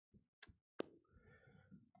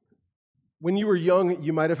When you were young,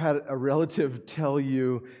 you might have had a relative tell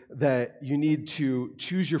you that you need to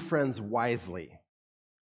choose your friends wisely.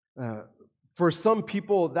 For some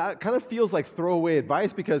people, that kind of feels like throwaway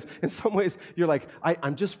advice because in some ways you're like,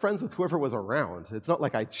 I'm just friends with whoever was around. It's not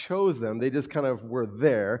like I chose them. They just kind of were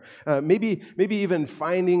there. Maybe even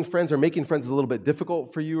finding friends or making friends is a little bit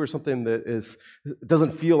difficult for you or something that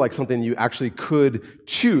doesn't feel like something you actually could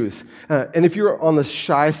choose. And if you're on the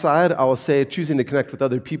shy side, I will say choosing to connect with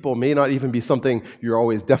other people may not even be something you're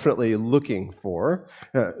always definitely looking for.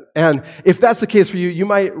 And if that's the case for you, you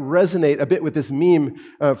might resonate a bit with this meme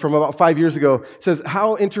from about 5 years ago. It says,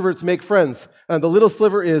 how introverts make friends. The little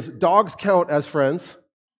sliver is, dogs count as friends.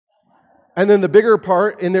 And then the bigger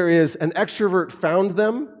part in there is, an extrovert found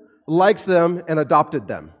them, liked them, and adopted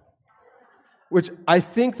them. Which I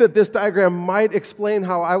think that this diagram might explain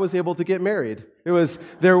how I was able to get married. There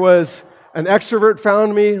was an extrovert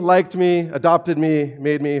found me, liked me, adopted me,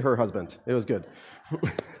 made me her husband. It was good.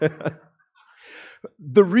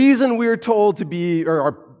 The reason we're told to be, or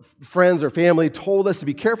our friends or family told us to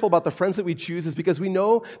be careful about the friends that we choose is because we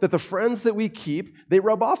know that the friends that we keep, they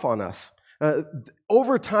rub off on us.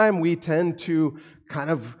 Over time, we tend to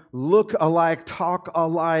kind of look alike, talk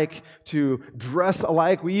alike, to dress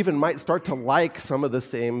alike. We even might start to like some of the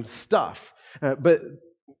same stuff. But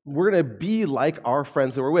we're going to be like our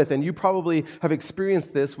friends that we're with. And you probably have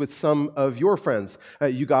experienced this with some of your friends.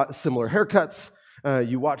 You got similar haircuts.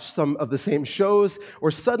 You watch some of the same shows,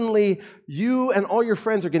 or suddenly you and all your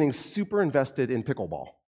friends are getting super invested in pickleball,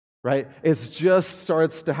 right? It just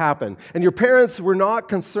starts to happen. And your parents were not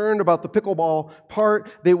concerned about the pickleball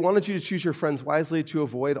part. They wanted you to choose your friends wisely to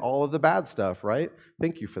avoid all of the bad stuff, right?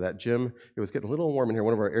 Thank you for that, Jim. It was getting a little warm in here.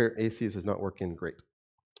 One of our air ACs is not working great.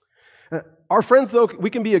 Our friends, though, we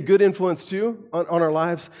can be a good influence, too, on our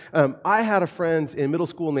lives. I had a friend in middle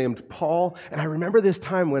school named Paul, and I remember this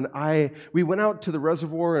time when we went out to the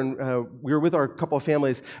reservoir, and we were with our couple of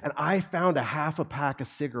families, and I found a half a pack of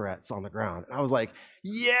cigarettes on the ground. And I was like,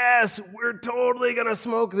 yes, we're totally going to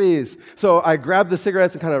smoke these. So I grabbed the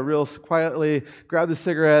cigarettes and kind of real quietly grabbed the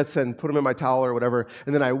cigarettes and put them in my towel or whatever,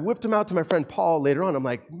 and then I whipped them out to my friend Paul later on. I'm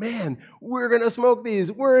like, man, we're going to smoke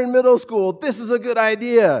these. We're in middle school. This is a good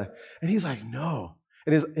idea. And he's like, no.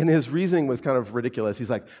 And his reasoning was kind of ridiculous. He's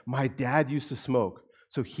like, my dad used to smoke,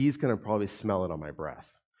 so he's going to probably smell it on my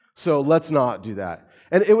breath. So let's not do that.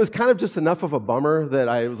 And it was kind of just enough of a bummer that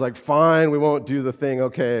I was like, fine, we won't do the thing.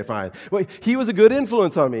 Okay, fine. Well, he was a good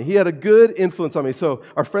influence on me. He had a good influence on me. So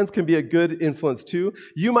our friends can be a good influence too.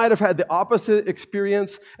 You might have had the opposite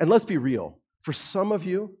experience. And let's be real. For some of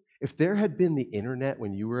you, if there had been the internet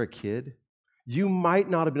when you were a kid, you might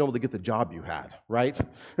not have been able to get the job you had, right?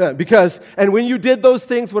 And when you did those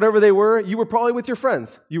things, whatever they were, you were probably with your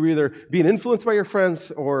friends. You were either being influenced by your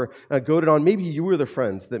friends or goaded on. Maybe you were the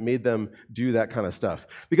friends that made them do that kind of stuff.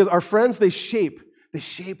 Because our friends, they shape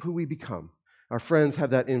who we become. Our friends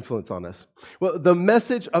have that influence on us. Well, the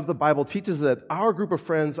message of the Bible teaches that our group of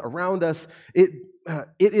friends around us, it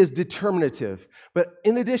is determinative. But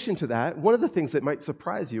in addition to that, one of the things that might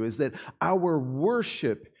surprise you is that our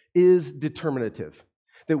worship is determinative,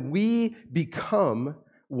 that we become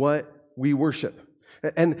what we worship.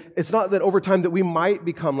 And it's not that over time that we might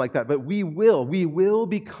become like that, but we will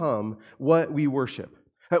become what we worship.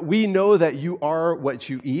 We know that you are what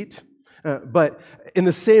you eat, but in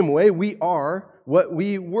the same way, we are what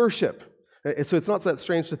we worship. So it's not that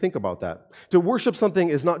strange to think about that. To worship something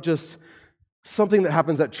is not just something that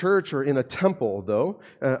happens at church or in a temple, though.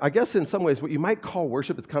 I guess in some ways, what you might call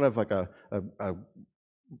worship, it's kind of like a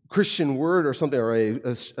Christian word or something, or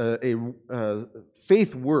a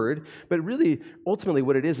faith word, but really, ultimately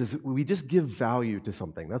what it is we just give value to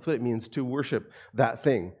something. That's what it means to worship that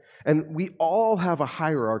thing. And we all have a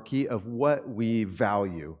hierarchy of what we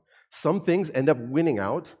value. Some things end up winning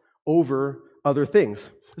out over other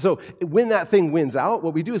things. So when that thing wins out,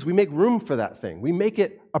 what we do is we make room for that thing. We make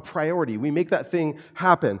it a priority. We make that thing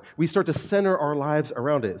happen. We start to center our lives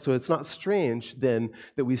around it. So it's not strange then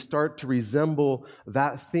that we start to resemble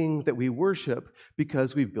that thing that we worship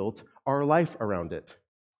because we've built our life around it.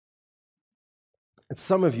 And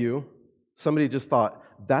some of you, somebody just thought,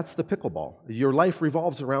 that's the pickleball. Your life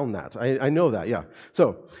revolves around that. I know that, yeah.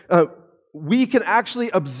 So we can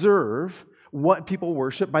actually observe what people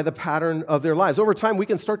worship by the pattern of their lives. Over time, we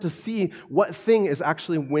can start to see what thing is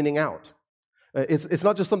actually winning out. It's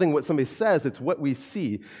not just something what somebody says, it's what we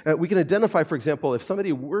see. We can identify, for example, if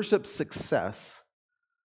somebody worships success,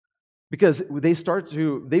 because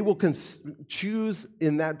they will choose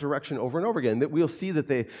in that direction over and over again, that we'll see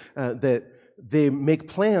that they make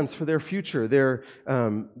plans for their future.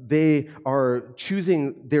 They are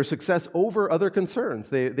choosing their success over other concerns.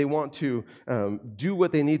 They want to do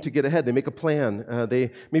what they need to get ahead. They make a plan.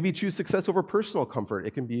 They maybe choose success over personal comfort.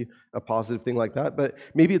 It can be a positive thing like that, but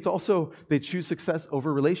maybe it's also they choose success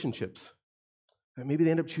over relationships. Maybe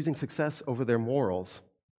they end up choosing success over their morals.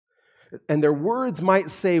 And their words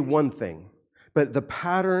might say one thing, but the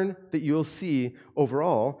pattern that you'll see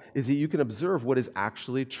overall is that you can observe what is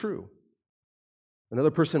actually true.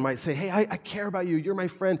 Another person might say, hey, I care about you. You're my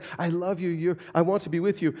friend. I love you. I want to be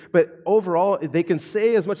with you. But overall, they can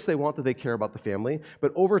say as much as they want that they care about the family.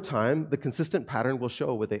 But over time, the consistent pattern will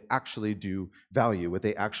show what they actually do value, what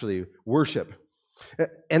they actually worship.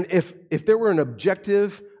 And if there were an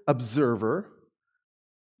objective observer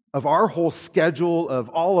of our whole schedule, of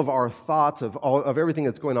all of our thoughts, of everything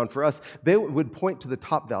that's going on for us, they would point to the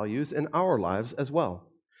top values in our lives as well.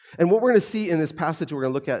 And what we're going to see in this passage we're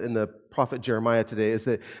going to look at in the prophet Jeremiah today is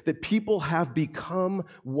that people have become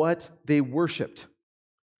what they worshiped.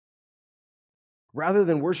 Rather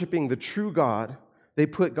than worshiping the true God, they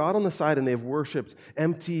put God on the side and they've worshiped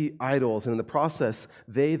empty idols. And in the process,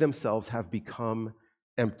 they themselves have become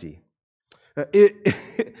empty.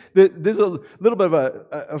 There's a little bit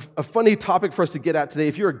of a funny topic for us to get at today.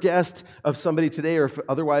 If you're a guest of somebody today, or if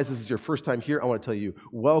otherwise this is your first time here, I want to tell you,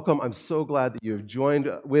 welcome. I'm so glad that you have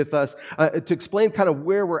joined with us. To explain kind of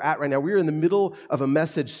where we're at right now, we're in the middle of a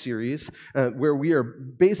message series where we are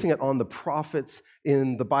basing it on the prophets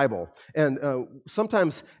in the Bible. And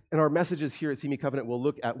sometimes in our messages here at See Me Covenant, we'll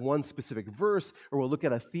look at one specific verse or we'll look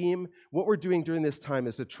at a theme. What we're doing during this time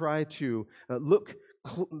is to try to look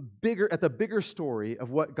at the bigger story of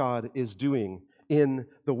what God is doing in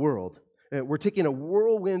the world. We're taking a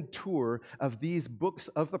whirlwind tour of these books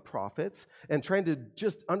of the prophets and trying to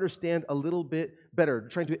just understand a little bit better,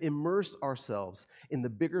 trying to immerse ourselves in the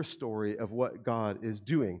bigger story of what God is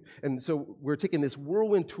doing. And so we're taking this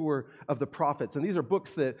whirlwind tour of the prophets. And these are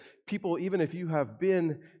books that people, even if you have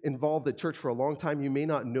been involved at church for a long time, you may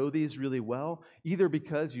not know these really well, either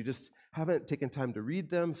because you just haven't taken time to read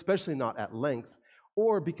them, especially not at length,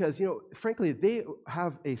 or because, frankly, they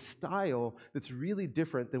have a style that's really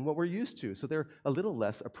different than what we're used to, so they're a little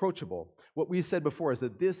less approachable. What we said before is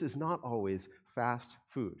that this is not always fast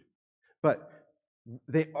food, but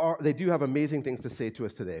they do have amazing things to say to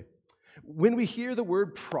us today. When we hear the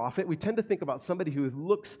word prophet, we tend to think about somebody who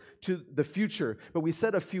looks to the future. But we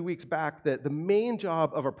said a few weeks back that the main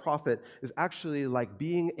job of a prophet is actually like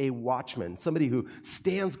being a watchman, somebody who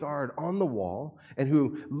stands guard on the wall and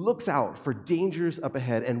who looks out for dangers up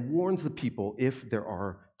ahead and warns the people if there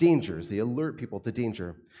are dangers. They alert people to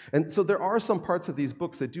danger. And so there are some parts of these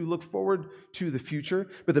books that do look forward to the future,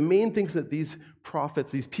 but the main things that these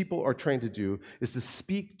prophets, these people are trying to do is to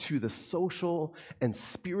speak to the social and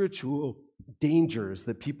spiritual dangers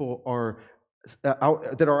that people are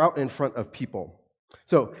out in front of people.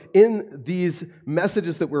 So in these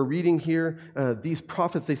messages that we're reading here, these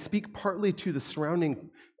prophets, they speak partly to the surrounding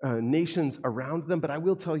nations around them, but I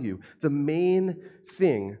will tell you, the main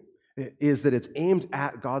thing is that it's aimed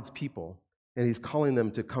at God's people, and he's calling them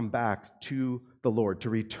to come back to the Lord, to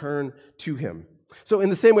return to him. So in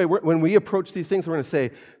the same way, when we approach these things, we're going to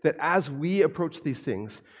say that as we approach these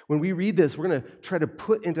things, when we read this, we're going to try to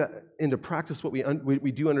put into practice what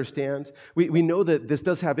we do understand. We know that this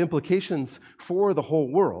does have implications for the whole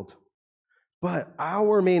world, but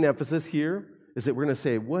our main emphasis here is that we're going to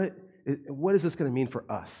say, what is this going to mean for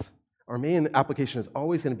us? Our main application is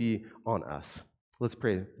always going to be on us. Let's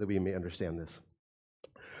pray that we may understand this.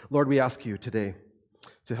 Lord, we ask you today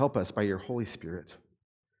to help us by your Holy Spirit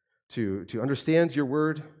to understand your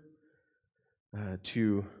word,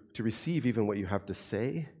 to receive even what you have to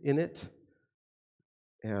say in it,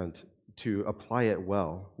 and to apply it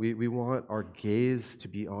well. We want our gaze to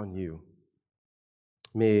be on you.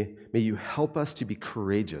 May you help us to be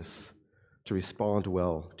courageous, to respond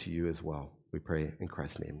well to you as well. We pray in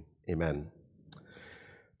Christ's name. Amen.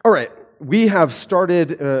 All right, we have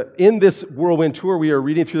started in this whirlwind tour. We are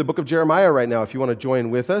reading through the book of Jeremiah right now, if you want to join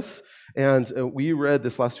with us. And we read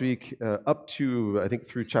this last week up to, I think,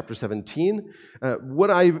 through chapter 17.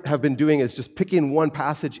 What I have been doing is just picking one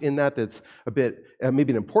passage in that's a bit,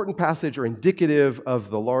 maybe an important passage or indicative of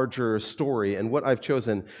the larger story. And what I've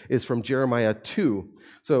chosen is from Jeremiah 2.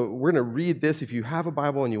 So we're going to read this. If you have a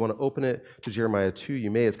Bible and you want to open it to Jeremiah 2,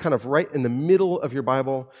 you may. It's kind of right in the middle of your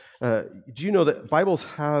Bible. Do you know that Bibles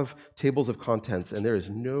have tables of contents, and there is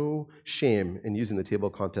no shame in using the table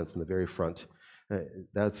of contents in the very front?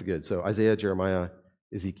 That's good. So Isaiah, Jeremiah,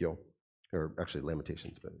 Ezekiel, or actually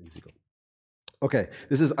Lamentations, but Ezekiel. Okay,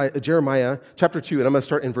 this is Jeremiah chapter 2, and I'm going to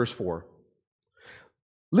start in verse 4.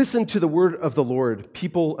 Listen to the word of the Lord,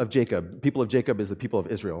 people of Jacob. People of Jacob is the people of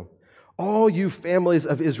Israel. All you families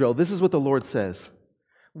of Israel, this is what the Lord says.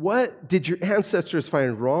 What did your ancestors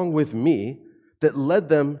find wrong with me that led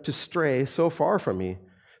them to stray so far from me?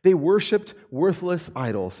 They worshipped worthless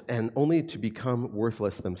idols and only to become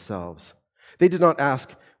worthless themselves. They did not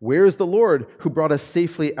ask, where is the Lord who brought us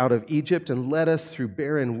safely out of Egypt and led us through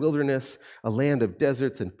barren wilderness, a land of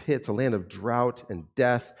deserts and pits, a land of drought and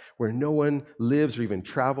death, where no one lives or even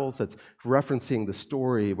travels? That's referencing the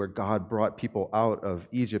story where God brought people out of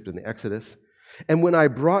Egypt in the Exodus. And when I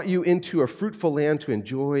brought you into a fruitful land to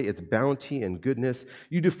enjoy its bounty and goodness,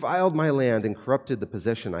 you defiled my land and corrupted the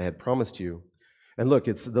possession I had promised you. And look,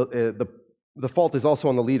 it's the fault is also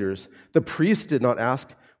on the leaders. The priests did not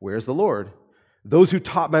ask, where's the Lord? Those who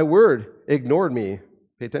taught my word ignored me.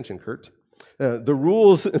 Pay attention, Kurt. The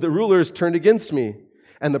rulers turned against me,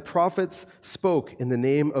 and the prophets spoke in the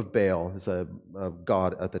name of Baal, as a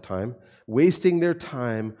god at the time, wasting their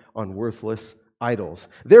time on worthless idols.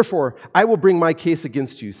 Therefore, I will bring my case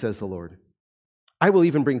against you, says the Lord. I will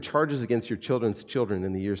even bring charges against your children's children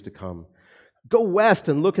in the years to come. Go west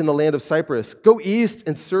and look in the land of Cyprus. Go east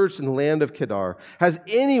and search in the land of Kedar. Has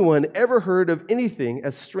anyone ever heard of anything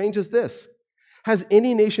as strange as this? Has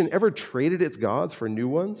any nation ever traded its gods for new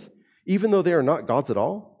ones, even though they are not gods at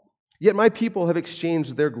all? Yet my people have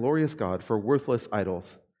exchanged their glorious God for worthless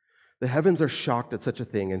idols. The heavens are shocked at such a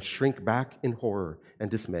thing and shrink back in horror and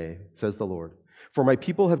dismay, says the Lord. For my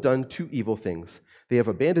people have done two evil things. They have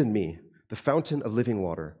abandoned me, the fountain of living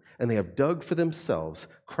water, and they have dug for themselves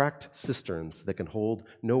cracked cisterns that can hold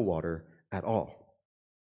no water at all.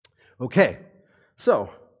 Okay, so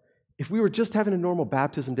if we were just having a normal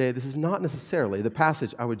baptism day, this is not necessarily the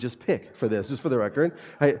passage I would just pick for this, just for the record.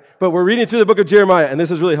 But we're reading through the book of Jeremiah, and this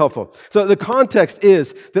is really helpful. So the context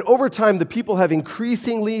is that over time, the people have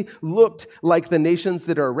increasingly looked like the nations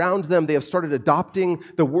that are around them. They have started adopting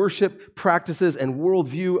the worship practices and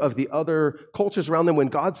worldview of the other cultures around them. When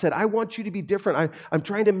God said, I want you to be different. I'm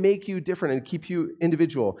trying to make you different and keep you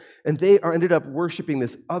individual. And they ended up worshiping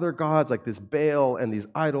this other gods like this Baal and these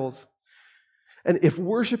idols. And if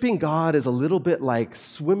worshiping God is a little bit like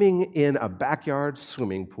swimming in a backyard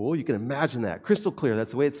swimming pool, you can imagine that. Crystal clear,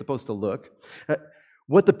 that's the way it's supposed to look.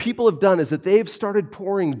 What the people have done is that they've started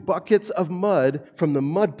pouring buckets of mud from the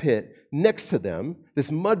mud pit next to them, this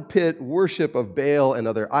mud pit worship of Baal and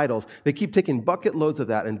other idols. They keep taking bucket loads of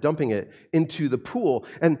that and dumping it into the pool.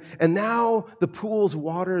 And now the pool's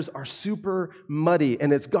waters are super muddy,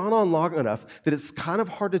 and it's gone on long enough that it's kind of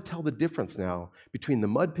hard to tell the difference now between the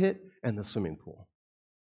mud pit and the swimming pool.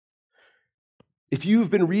 If you've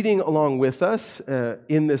been reading along with us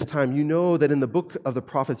in this time, you know that in the book of the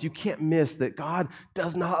prophets, you can't miss that God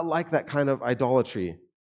does not like that kind of idolatry.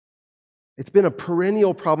 It's been a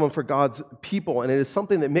perennial problem for God's people, and it is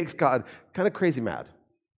something that makes God kind of crazy mad.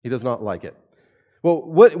 He does not like it. Well,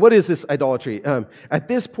 what is this idolatry? At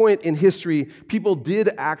this point in history, people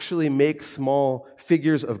did actually make small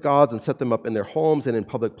figures of gods and set them up in their homes and in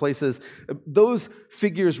public places. Those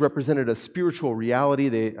figures represented a spiritual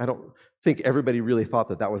reality. I don't think everybody really thought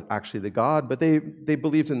that that was actually the God, but they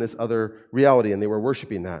believed in this other reality, and they were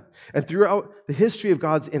worshiping that. And throughout the history of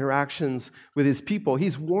God's interactions with his people,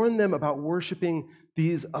 he's warned them about worshiping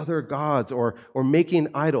these other gods or making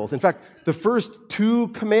idols. In fact, the first 2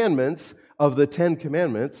 commandments of the 10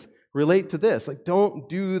 commandments relate to this. Like, don't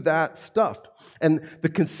do that stuff. And the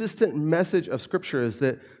consistent message of Scripture is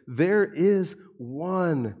that there is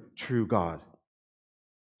one true God.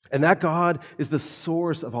 And that God is the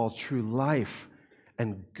source of all true life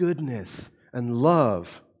and goodness and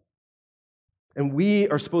love. And we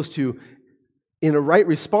are supposed to, in a right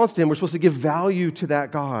response to him, we're supposed to give value to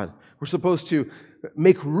that God. We're supposed to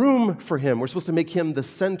make room for him. We're supposed to make him the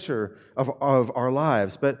center of our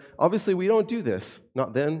lives. But obviously we don't do this.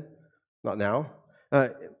 Not then, not now.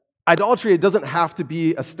 Idolatry, it doesn't have to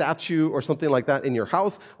be a statue or something like that in your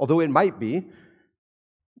house, although it might be.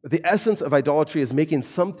 The essence of idolatry is making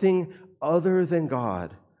something other than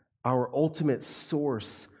God our ultimate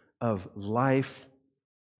source of life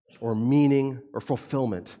or meaning or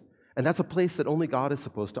fulfillment. And that's a place that only God is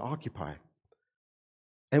supposed to occupy.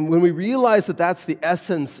 And when we realize that that's the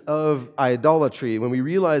essence of idolatry, when we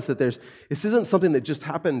realize that this isn't something that just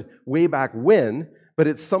happened way back when, but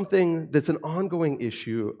it's something that's an ongoing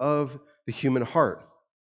issue of the human heart.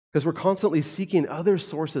 Because we're constantly seeking other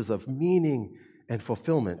sources of meaning and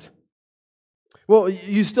fulfillment. Well,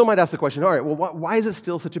 you still might ask the question, all right, well, why is it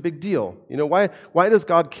still such a big deal? You know, why does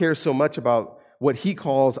God care so much about what he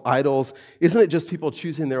calls idols? Isn't it just people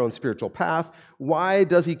choosing their own spiritual path? Why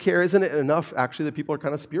does he care? Isn't it enough, actually, that people are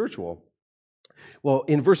kind of spiritual? Well,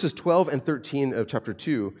 in verses 12 and 13 of chapter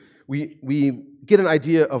 2, we get an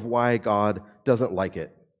idea of why God doesn't like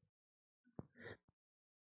it.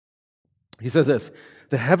 He says this,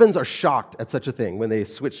 "The heavens are shocked at such a thing when they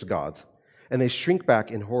switched gods, and they shrink back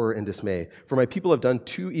in horror and dismay. For my people have done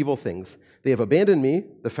two evil things. They have abandoned me,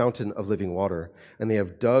 the fountain of living water, and they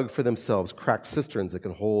have dug for themselves cracked cisterns that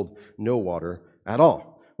can hold no water at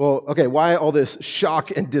all." Well, okay, why all this shock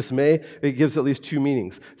and dismay? It gives at least two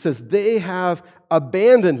meanings. It says, they have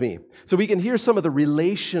abandoned me. So we can hear some of the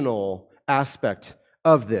relational aspect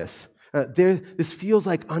of this. This feels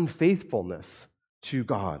like unfaithfulness to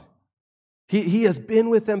God. He has been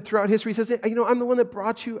with them throughout history. He says, I'm the one that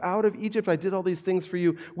brought you out of Egypt. I did all these things for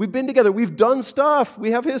you. We've been together. We've done stuff.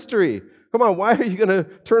 We have history. Come on, why are you going to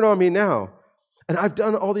turn on me now? And I've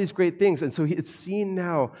done all these great things. And so it's seen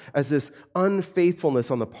now as this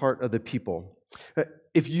unfaithfulness on the part of the people.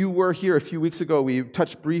 If you were here a few weeks ago, we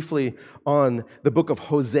touched briefly on the book of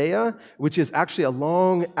Hosea, which is actually a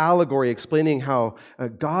long allegory explaining how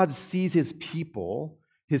God sees his people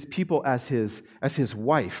as his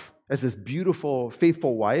wife, as this beautiful,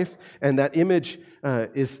 faithful wife. And that image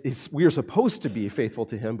is we are supposed to be faithful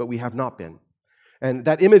to him, but we have not been. And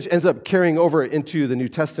that image ends up carrying over into the New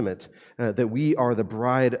Testament, that we are the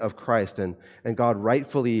bride of Christ, and God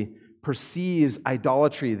rightfully perceives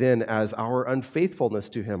idolatry then as our unfaithfulness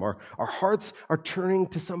to him. Our hearts are turning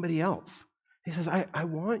to somebody else. He says, I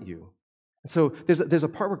want you. And so there's a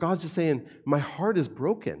part where God's just saying, my heart is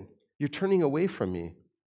broken. You're turning away from me.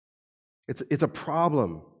 It's a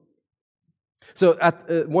problem. So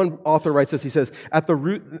one author writes this, he says, at the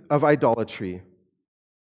root of idolatry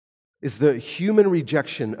is the human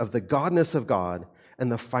rejection of the godness of God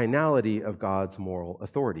and the finality of God's moral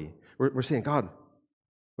authority. We're saying, God,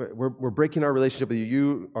 we're breaking our relationship with you.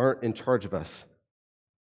 You aren't in charge of us.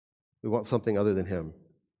 We want something other than him.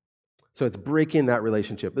 So it's breaking that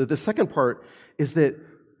relationship. The second part is that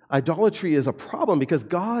idolatry is a problem because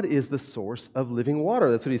God is the source of living water.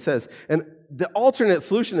 That's what he says. And the alternate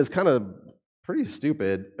solution is kind of pretty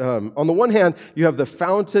stupid. On the one hand, you have the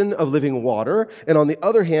fountain of living water, and on the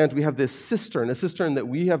other hand, we have this cistern, a cistern that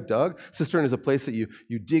we have dug. Cistern is a place that you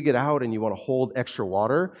dig it out and you want to hold extra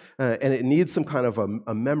water, and it needs some kind of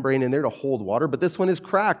a membrane in there to hold water, but this one is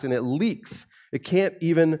cracked and it leaks. It can't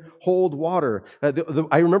even hold water.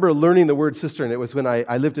 I remember learning the word cistern. It was when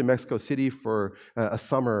I lived in Mexico City for a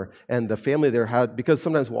summer, and the family there had, because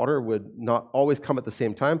sometimes water would not always come at the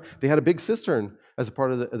same time, they had a big cistern as a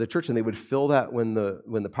part of the church, and they would fill that when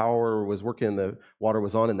the power was working and the water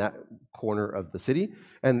was on in that corner of the city.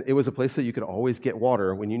 And it was a place that you could always get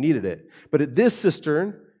water when you needed it. But this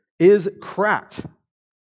cistern is cracked.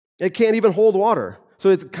 It can't even hold water. So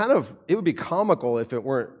it would be comical if it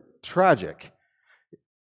weren't tragic.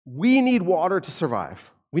 We need water to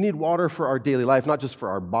survive. We need water for our daily life, not just for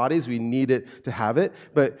our bodies. We need it to have it,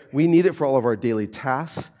 but we need it for all of our daily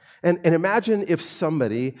tasks. And imagine if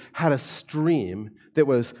somebody had a stream that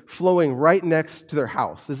was flowing right next to their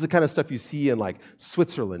house. This is the kind of stuff you see in like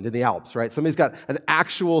Switzerland, in the Alps, right? Somebody's got an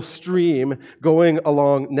actual stream going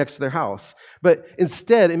along next to their house. But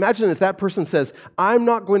instead, imagine if that person says, I'm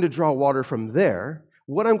not going to draw water from there.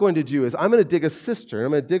 What I'm going to do is I'm going to dig a cistern.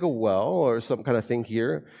 I'm going to dig a well or some kind of thing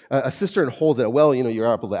here. A cistern holds it. A well,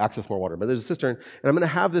 you're able to access more water. But there's a cistern, and I'm going to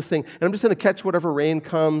have this thing, and I'm just going to catch whatever rain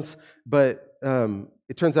comes. But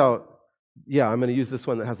it turns out, I'm going to use this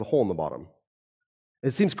one that has the hole in the bottom.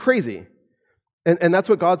 It seems crazy. And that's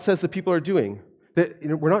what God says the people are doing. That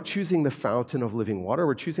we're not choosing the fountain of living water.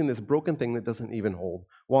 We're choosing this broken thing that doesn't even hold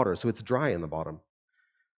water. So it's dry in the bottom.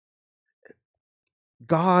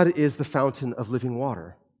 God is the fountain of living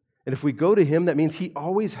water. And if we go to him, that means he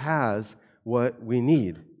always has what we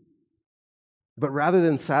need. But rather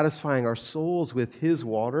than satisfying our souls with his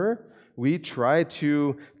water, we try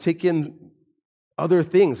to take in other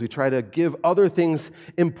things. We try to give other things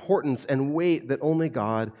importance and weight that only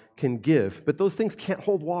God can give. But those things can't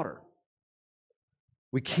hold water.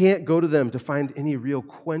 We can't go to them to find any real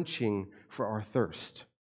quenching for our thirst.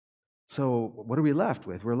 So what are we left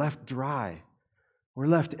with? We're left dry. We're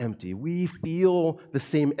left empty. We feel the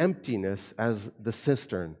same emptiness as the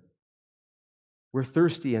cistern. We're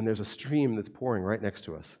thirsty and there's a stream that's pouring right next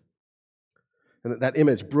to us. And that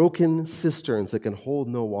image, broken cisterns that can hold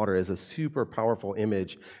no water, is a super powerful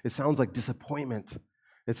image. It sounds like disappointment.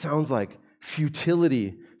 It sounds like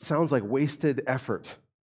futility. It sounds like wasted effort.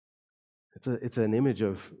 It's an image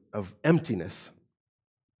of emptiness.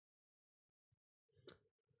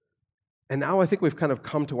 And now I think we've kind of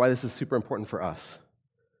come to why this is super important for us.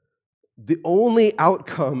 The only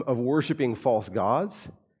outcome of worshiping false gods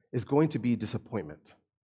is going to be disappointment.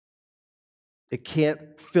 It can't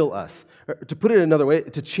fill us. To put it another way,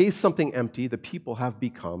 to chase something empty, the people have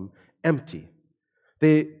become empty.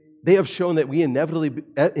 They have shown that we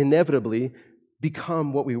inevitably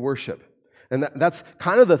become what we worship. And that's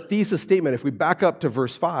kind of the thesis statement. If we back up to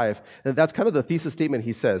verse 5, and that's kind of the thesis statement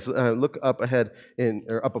he says. Look up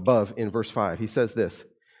up above in verse 5. He says this.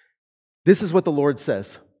 This is what the Lord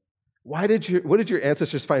says. What did your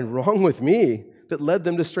ancestors find wrong with me that led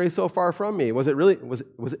them to stray so far from me? Was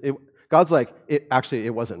it God's like,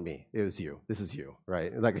 it wasn't me. It was you. This is you,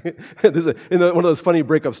 right? Like, this is one of those funny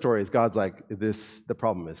breakup stories. God's like, the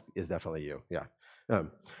problem is definitely you. Yeah.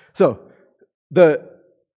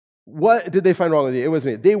 What did they find wrong with you? It was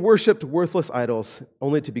me. They worshipped worthless idols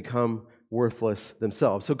only to become worthless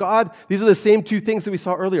themselves. So God, these are the same two things that we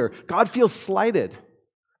saw earlier. God feels slighted.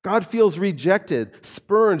 God feels rejected,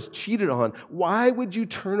 spurned, cheated on. Why would you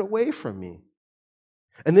turn away from me?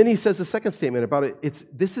 And then he says the second statement about it,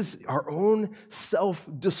 this is our own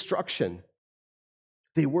self-destruction.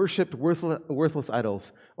 They worshipped worthless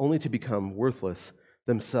idols only to become worthless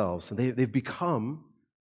themselves. And they've become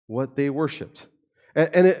what they worshipped.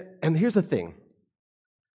 And here's the thing.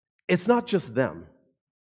 It's not just them.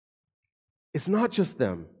 It's not just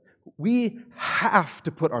them. We have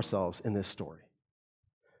to put ourselves in this story.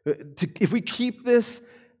 If we keep this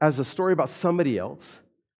as a story about somebody else,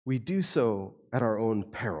 we do so at our own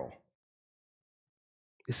peril.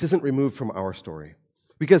 This isn't removed from our story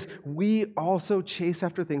because we also chase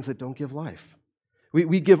after things that don't give life.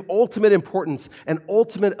 We give ultimate importance and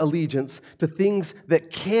ultimate allegiance to things that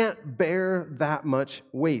can't bear that much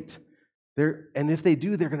weight. And if they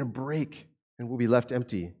do, they're going to break and we'll be left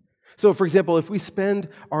empty. So, for example, if we spend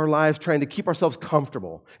our lives trying to keep ourselves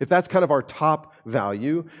comfortable, if that's kind of our top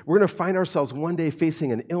value, we're going to find ourselves one day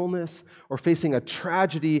facing an illness or facing a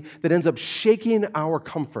tragedy that ends up shaking our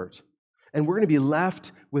comfort. And we're going to be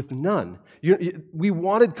left with none. We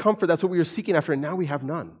wanted comfort, that's what we were seeking after, and now we have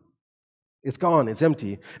none. It's gone, it's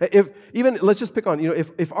empty. Let's just pick on,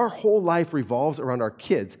 if our whole life revolves around our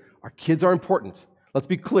kids are important. Let's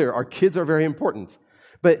be clear, our kids are very important.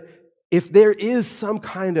 But if there is some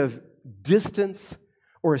kind of distance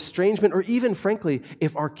or estrangement, or even, frankly,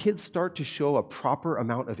 if our kids start to show a proper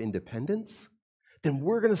amount of independence, then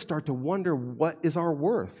we're going to start to wonder what is our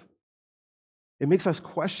worth. It makes us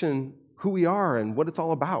question who we are and what it's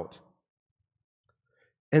all about.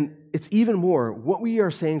 And it's even more what we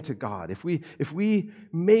are saying to God. If we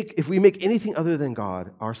make anything other than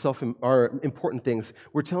God our important things,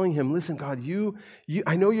 we're telling him, listen, God,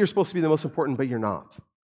 I know you're supposed to be the most important, but you're not.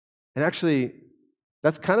 And actually,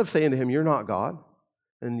 that's kind of saying to him, you're not God,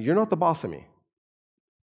 and you're not the boss of me.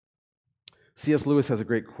 C.S. Lewis has a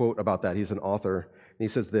great quote about that. He's an author, and he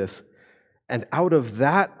says this, and out of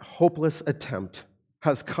that hopeless attempt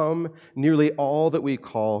has come nearly all that we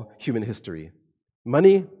call human history.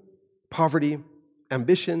 Money, poverty,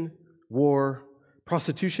 ambition, war,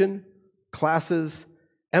 prostitution, classes,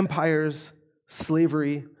 empires,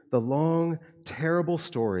 slavery, the long, terrible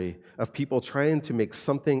story of people trying to make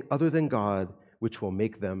something other than God which will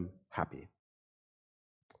make them happy.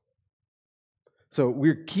 So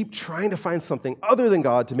we keep trying to find something other than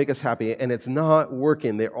God to make us happy, and it's not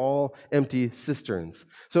working. They're all empty cisterns.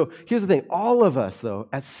 So here's the thing. All of us, though,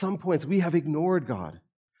 at some points, we have ignored God.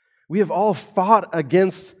 We have all fought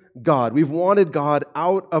against God. We've wanted God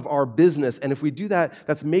out of our business. And if we do that,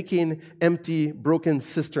 that's making empty, broken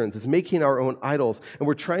cisterns. It's making our own idols. And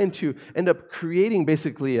we're trying to end up creating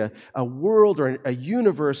basically a world or a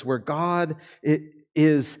universe where God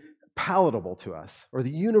is palatable to us, or the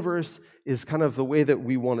universe is kind of the way that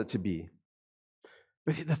we want it to be.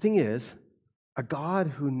 But the thing is, a God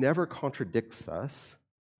who never contradicts us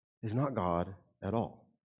is not God at all.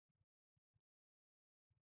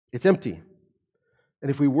 It's empty. And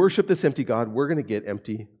if we worship this empty God, we're going to get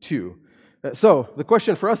empty too. So the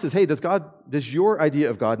question for us is, hey, does your idea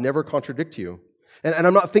of God never contradict you? And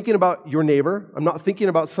I'm not thinking about your neighbor. I'm not thinking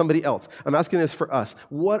about somebody else. I'm asking this for us.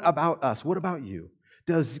 What about us? What about you?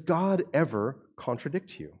 Does God ever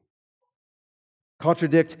contradict you?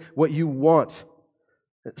 Contradict what you want?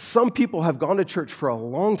 Some people have gone to church for a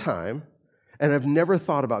long time and have never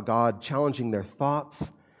thought about God challenging their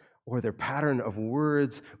thoughts or their pattern of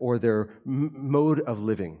words or their mode of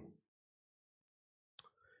living.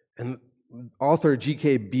 And author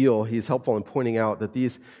G.K. Beale, he's helpful in pointing out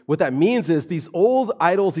that what that means is these old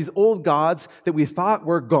idols, these old gods that we thought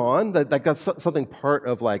were gone, that's something part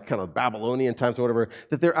of like kind of Babylonian times or whatever,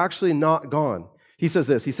 that they're actually not gone. He says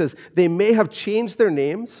this, he says, they may have changed their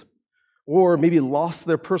names or maybe lost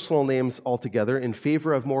their personal names altogether in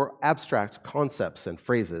favor of more abstract concepts and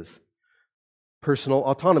phrases. Personal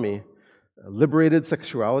autonomy, liberated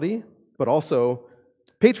sexuality, but also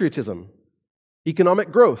patriotism,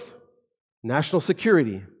 economic growth, national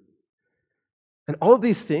security. And all of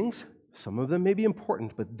these things, some of them may be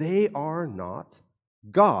important, but they are not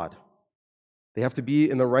God. They have to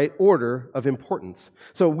be in the right order of importance.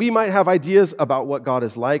 So we might have ideas about what God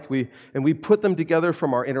is like, and we put them together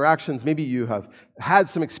from our interactions. Maybe you have had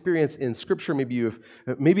some experience in Scripture.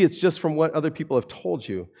 Maybe it's just from what other people have told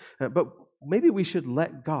you. But maybe we should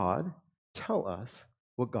let God tell us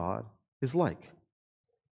what God is like.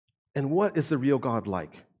 And what is the real God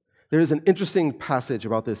like? There is an interesting passage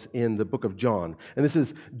about this in the book of John. And this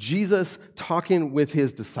is Jesus talking with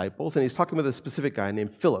his disciples, and he's talking with a specific guy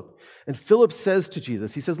named Philip. And Philip says to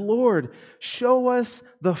Jesus, he says, "Lord, show us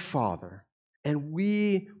the Father, and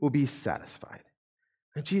we will be satisfied."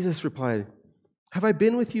 And Jesus replied, "Have I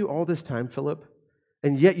been with you all this time, Philip,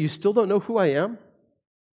 and yet you still don't know who I am?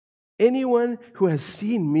 Anyone who has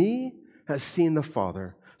seen me has seen the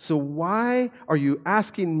Father. So why are you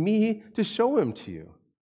asking me to show him to you?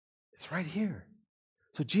 It's right here."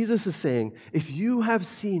 So Jesus is saying, if you have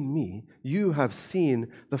seen me, you have seen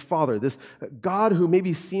the Father. This God who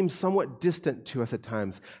maybe seems somewhat distant to us at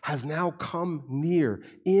times has now come near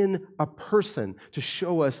in a person to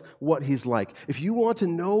show us what he's like. If you want to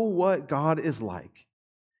know what God is like,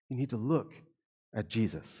 you need to look at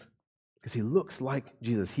Jesus, because he looks like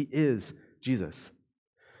Jesus. He is Jesus.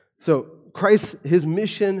 So Christ, his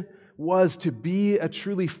mission was to be a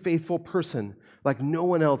truly faithful person like no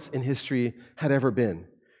one else in history had ever been.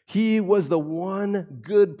 He was the one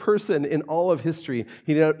good person in all of history.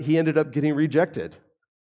 He ended up getting rejected,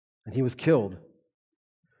 and he was killed.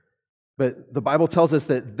 But the Bible tells us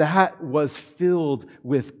that was filled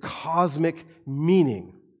with cosmic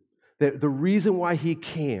meaning. That the reason why he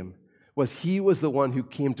came was he was the one who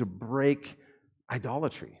came to break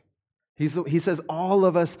idolatry. He says, all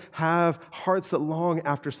of us have hearts that long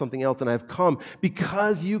after something else, and I've come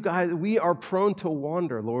because you guys, we are prone to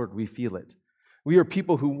wander. Lord, we feel it. We are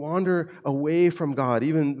people who wander away from God,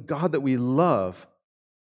 even God that we love.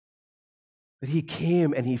 But he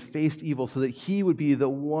came and he faced evil so that he would be the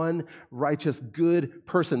one righteous, good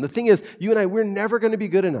person. The thing is, you and I, we're never going to be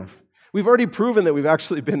good enough. We've already proven that we've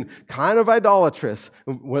actually been kind of idolatrous,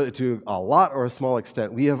 whether to a lot or a small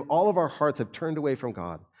extent. All of our hearts have turned away from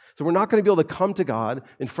God. So we're not going to be able to come to God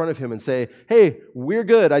in front of him and say, "Hey, we're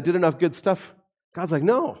good. I did enough good stuff." God's like,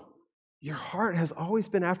 "No, your heart has always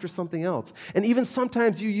been after something else. And even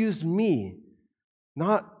sometimes you used me,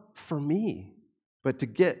 not for me, but to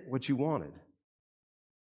get what you wanted."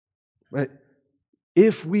 Right?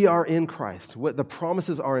 If we are in Christ, what the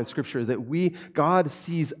promises are in Scripture is that God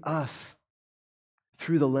sees us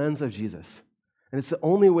through the lens of Jesus. And it's the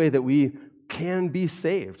only way that we can be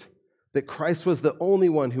saved. That Christ was the only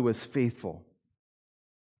one who was faithful.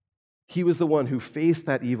 He was the one who faced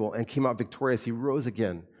that evil and came out victorious. He rose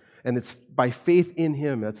again. And it's by faith in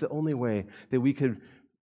him, that's the only way that we could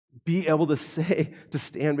be able to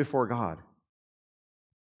stand before God.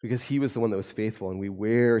 Because he was the one that was faithful, and we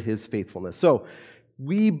wear his faithfulness. So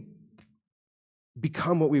we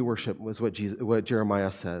become what we worship, was what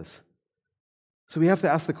Jeremiah says. So we have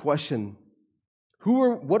to ask the question,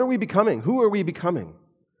 what are we becoming? Who are we becoming?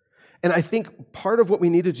 And I think part of what we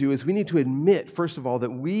need to do is we need to admit, first of all, that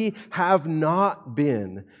we have not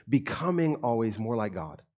been becoming always more like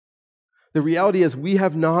God. The reality is we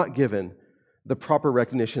have not given the proper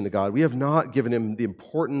recognition to God. We have not given him the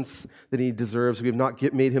importance that he deserves. We have not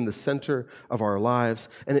made him the center of our lives.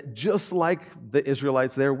 And just like the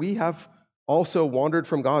Israelites there, we have also wandered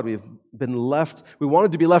from God. We have been left. We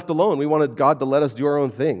wanted to be left alone. We wanted God to let us do our own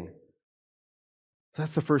thing. So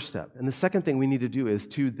that's the first step. And the second thing we need to do is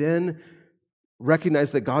to then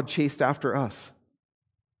recognize that God chased after us.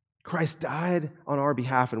 Christ died on our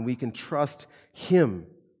behalf, and we can trust him.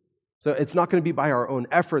 So it's not going to be by our own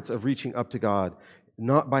efforts of reaching up to God,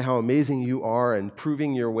 not by how amazing you are and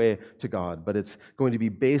proving your way to God, but it's going to be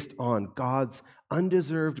based on God's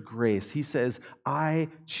undeserved grace. He says, "I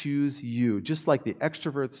choose you," just like the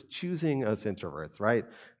extroverts choosing us introverts, right?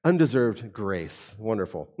 Undeserved grace.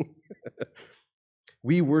 Wonderful.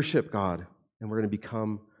 We worship God, and we're going to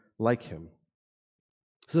become like him.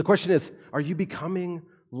 So the question is, are you becoming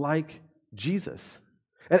like Jesus?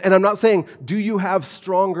 And I'm not saying, do you have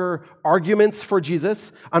stronger arguments for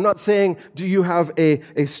Jesus? I'm not saying, do you have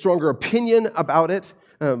a stronger opinion about it,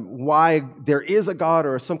 why there is a God,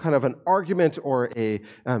 or some kind of an argument, or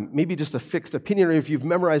maybe just a fixed opinion, or if you've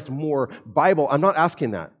memorized more Bible. I'm not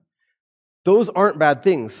asking that. Those aren't bad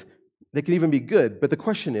things. They can even be good. But the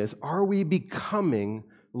question is, are we becoming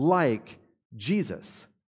like Jesus?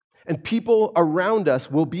 And people around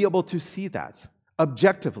us will be able to see that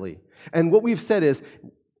objectively. And what we've said is,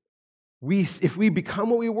 if we become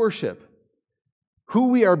what we worship, who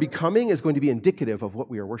we are becoming is going to be indicative of what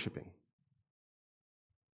we are worshiping.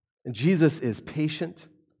 And Jesus is patient.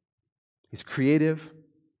 He's creative.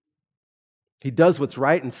 He does what's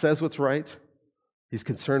right and says what's right. He's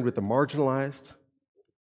concerned with the marginalized.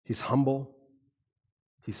 He's humble.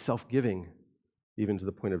 He's self-giving, even to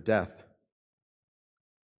the point of death.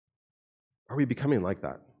 Are we becoming like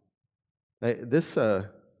that?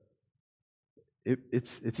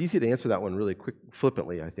 It's easy to answer that one really quick,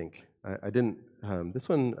 flippantly, I think. This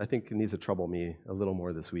one, I think, needs to trouble me a little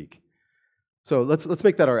more this week. So let's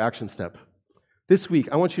make that our action step. This week,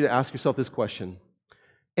 I want you to ask yourself this question.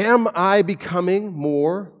 Am I becoming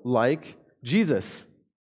more like Jesus?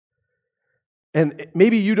 And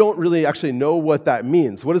maybe you don't really actually know what that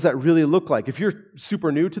means. What does that really look like? If you're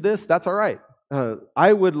super new to this, that's all right.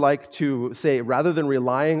 I would like to say, rather than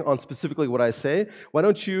relying on specifically what I say, why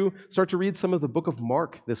don't you start to read some of the book of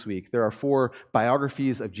Mark this week? There are 4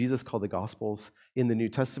 biographies of Jesus called the Gospels in the New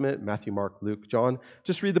Testament: Matthew, Mark, Luke, John.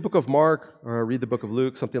 Just read the book of Mark or read the book of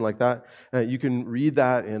Luke, something like that. You can read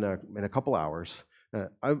that in a couple hours.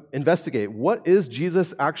 Investigate, what is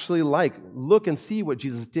Jesus actually like? Look and see what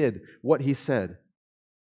Jesus did, what he said.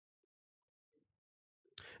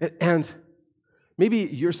 And maybe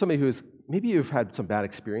you're somebody maybe you've had some bad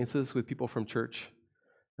experiences with people from church.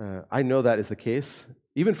 I know that is the case.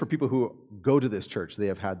 Even for people who go to this church, they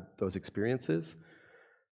have had those experiences.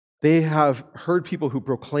 They have heard people who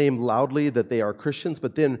proclaim loudly that they are Christians,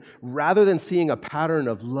 but then rather than seeing a pattern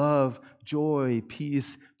of love, joy,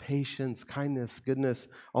 peace, patience, kindness, goodness,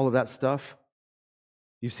 all of that stuff,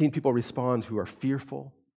 you've seen people respond who are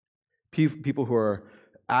fearful, people who are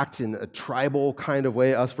act in a tribal kind of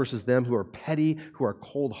way, us versus them, who are petty, who are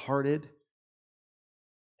cold-hearted.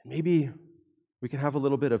 Maybe we can have a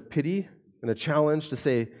little bit of pity and a challenge to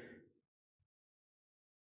say,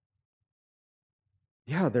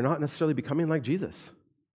 yeah, they're not necessarily becoming like Jesus.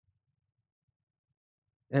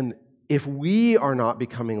 And if we are not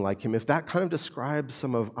becoming like him, if that kind of describes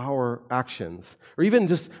some of our actions, or even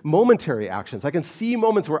just momentary actions, I can see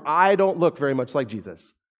moments where I don't look very much like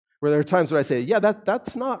Jesus, where there are times where I say, yeah,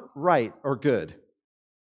 that's not right or good.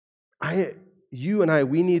 You and I,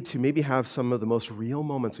 we need to maybe have some of the most real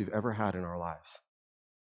moments we've ever had in our lives.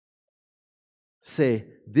 Say,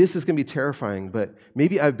 this is going to be terrifying, but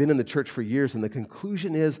maybe I've been in the church for years, and the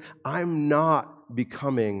conclusion is I'm not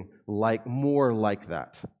becoming more like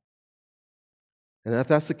that. And if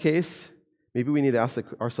that's the case, maybe we need to ask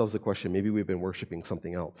ourselves the question, maybe we've been worshiping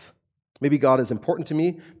something else. Maybe God is important to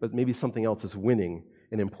me, but maybe something else is winning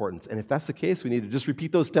in importance. And if that's the case, we need to just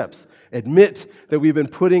repeat those steps. Admit that we've been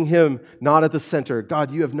putting him not at the center.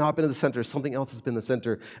 God, you have not been at the center. Something else has been the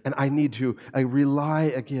center. And I rely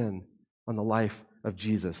again on the life of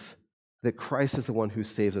Jesus, that Christ is the one who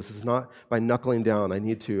saves us. It's not by knuckling down. I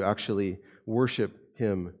need to actually worship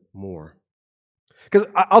him more. Because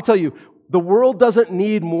I'll tell you, the world doesn't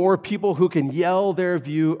need more people who can yell their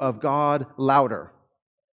view of God louder.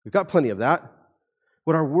 We've got plenty of that.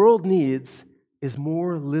 What our world needs is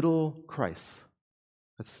more little Christs.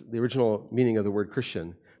 That's the original meaning of the word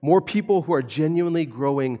Christian. More people who are genuinely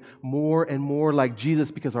growing more and more like Jesus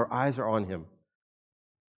because our eyes are on him.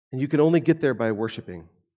 And you can only get there by worshiping.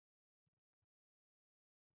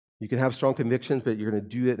 You can have strong convictions, but you're going to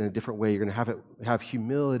do it in a different way. You're going to have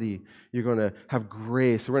humility. You're going to have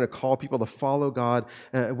grace. We're going to call people to follow God.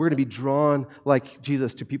 We're going to be drawn, like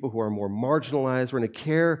Jesus, to people who are more marginalized. We're going to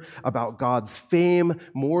care about God's fame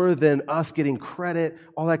more than us getting credit,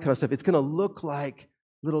 all that kind of stuff. It's going to look like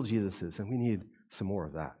little Jesuses, and we need some more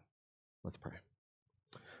of that. Let's pray.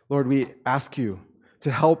 Lord, we ask you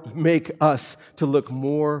to help make us to look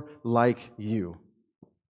more like you.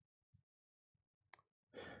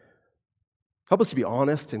 Help us to be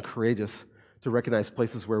honest and courageous to recognize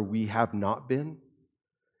places where we have not been.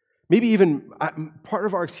 Maybe even part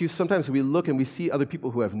of our excuse, sometimes we look and we see other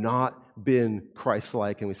people who have not been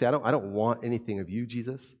Christ-like, and we say, I don't want anything of you,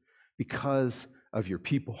 Jesus, because of your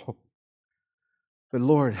people. But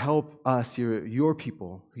Lord, help us, your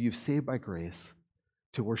people, who you've saved by grace,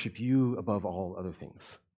 to worship you above all other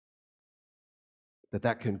things.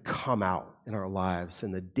 That can come out in our lives,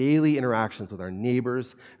 in the daily interactions with our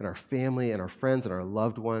neighbors and our family and our friends and our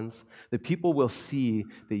loved ones, that people will see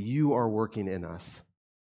that you are working in us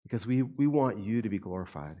because we want you to be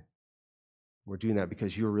glorified. We're doing that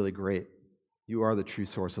because you are really great. You are the true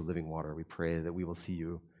source of living water. We pray that we will see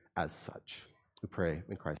you as such. We pray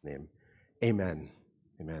in Christ's name. Amen.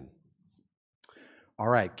 Amen. All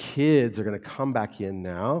right, kids are going to come back in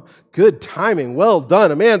now. Good timing. Well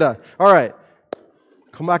done, Amanda. All right.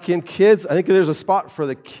 Come back in, kids. I think there's a spot for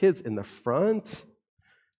the kids in the front.